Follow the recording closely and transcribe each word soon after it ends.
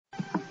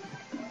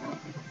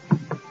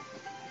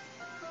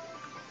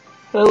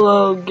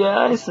Hello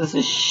guys, this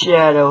is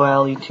Shadow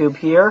Alley Tube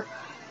here,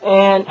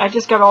 and I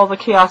just got all the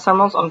Chaos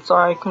Emeralds. I'm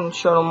sorry I couldn't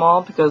show them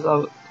all because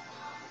I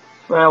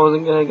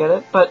wasn't gonna get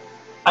it, but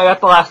I got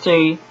the last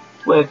three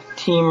with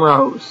Team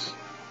Rose.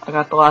 I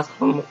got the last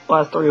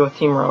three with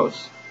Team Rose,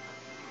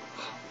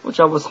 which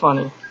was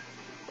funny,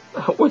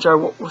 which I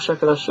wish I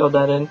could have showed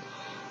that in.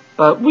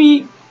 But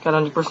we got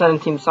 100% in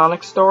Team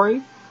Sonic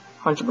story,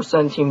 100%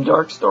 in Team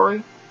Dark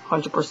story,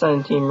 100%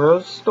 in Team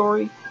Rose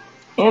story,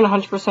 and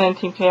 100% in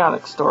Team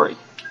Chaotic story.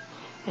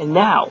 And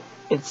now,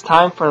 it's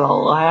time for the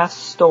last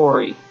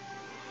story.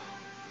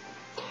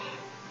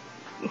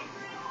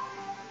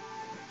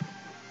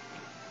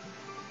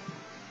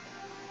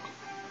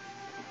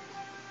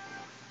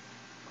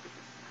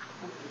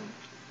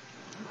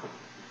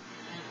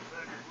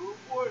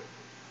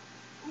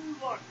 Who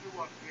locked you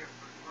up here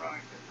for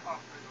trying to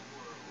conquer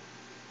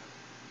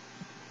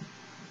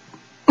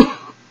the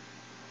world?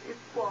 It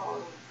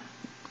was...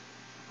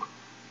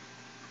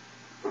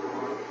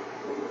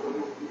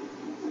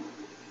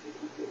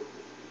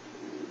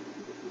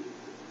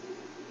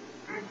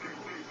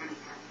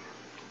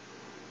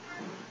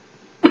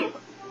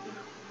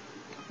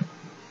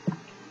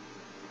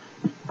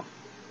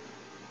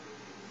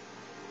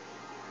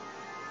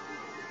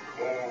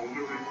 All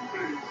living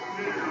things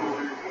kneel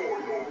before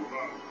your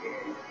master.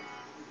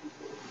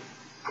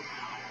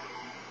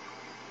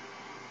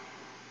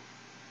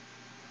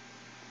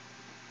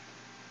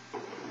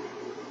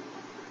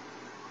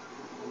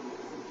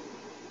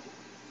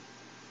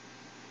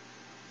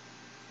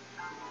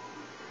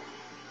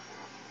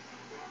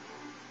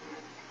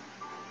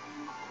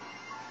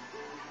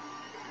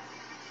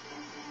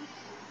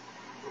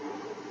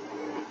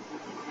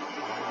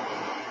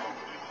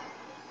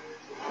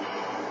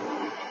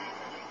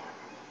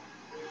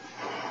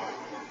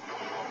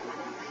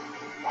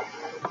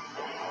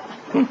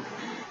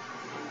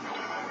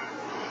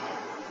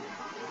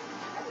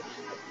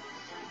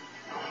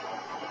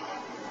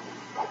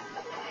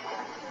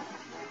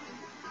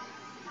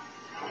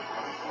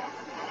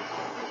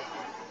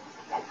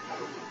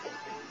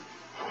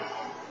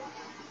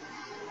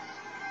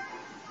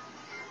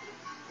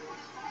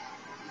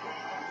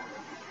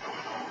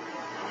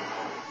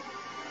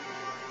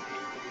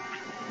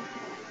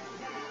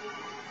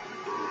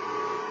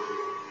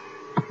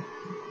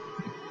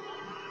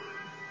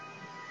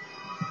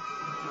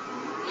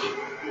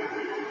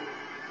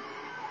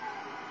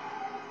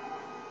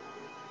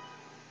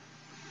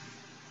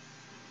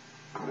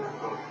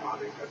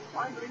 Sonic has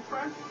finally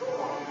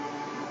transformed.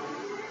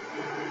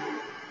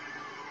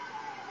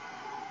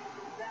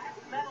 That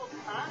Metal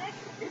Sonic?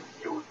 It's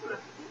useless.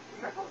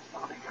 Metal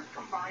Sonic has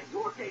combined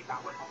your data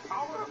with the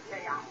power of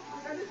chaos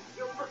and is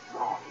silver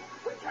strong.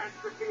 We can't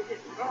defeat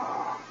it.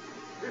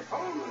 If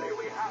only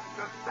we have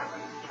the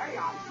 7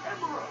 Chaos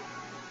Emeralds.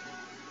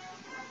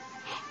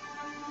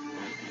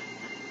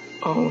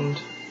 Owned.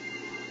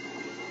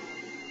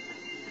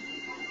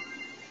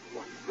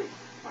 What's this?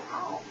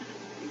 How?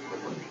 Even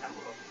with the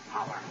Emerald's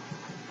power,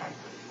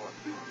 chances for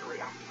victory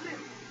are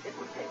slim. It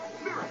would take a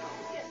miracle.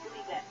 Just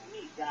leave that to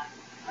me, Doc.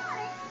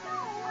 Sonic, no,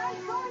 I'm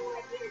going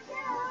with you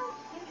too.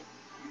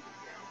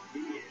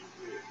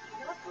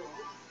 Knuckles?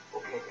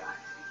 Okay,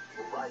 guys,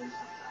 we'll buy you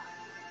some time.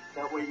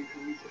 That way you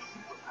can use your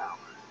superpower.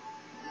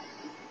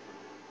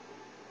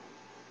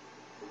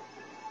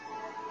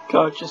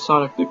 Gotcha,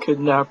 Sonic the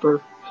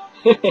Kidnapper.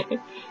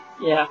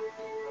 Yeah,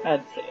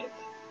 I'd say it.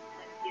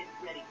 Let's get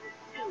ready to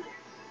do this.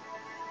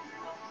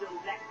 I'll show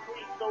that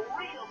creep the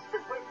real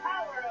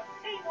superpower of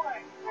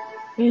teamwork.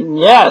 And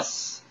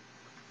yes,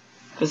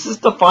 this is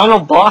the final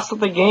boss of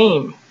the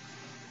game.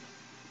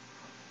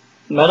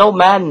 Metal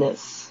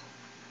Madness.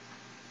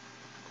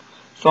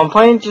 So I'm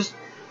planning just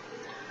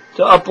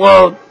to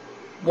upload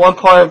one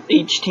part of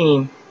each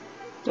team.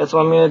 That's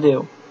what I'm gonna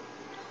do.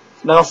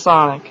 It's Metal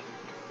Sonic.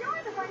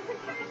 You're the one who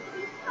turned to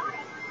be Sonic.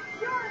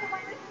 You're the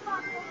one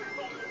responsible for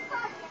taking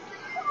Frosty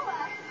and Cola.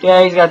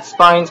 Yeah, he's got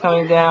spines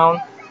coming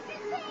down.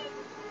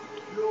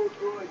 No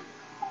good.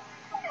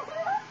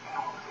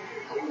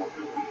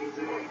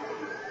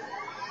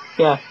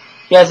 Yeah,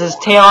 he has his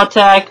tail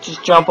attack.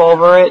 Just jump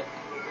over it.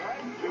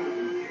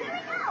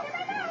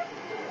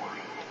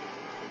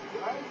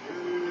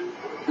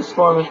 This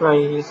form is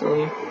very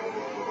easily.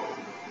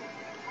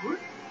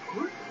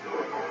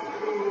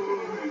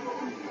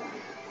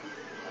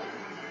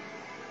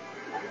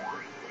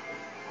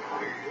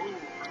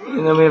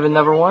 And then we have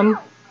another one.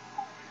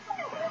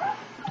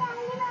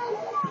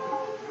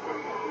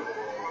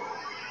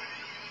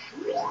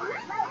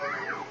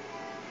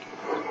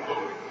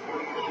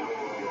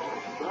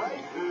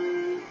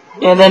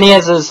 And then he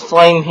has his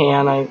flame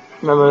hand, I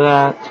remember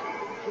that.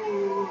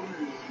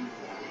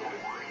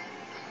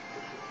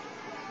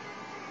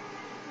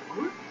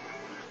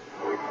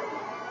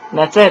 And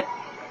that's it.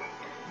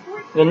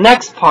 The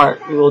next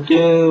part we will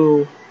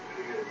do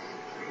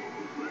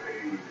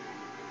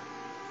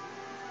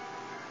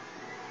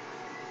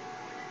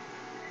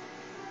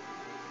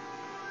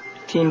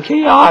Team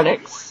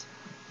Chaotix.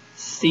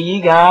 See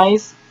you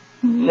guys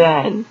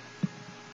then.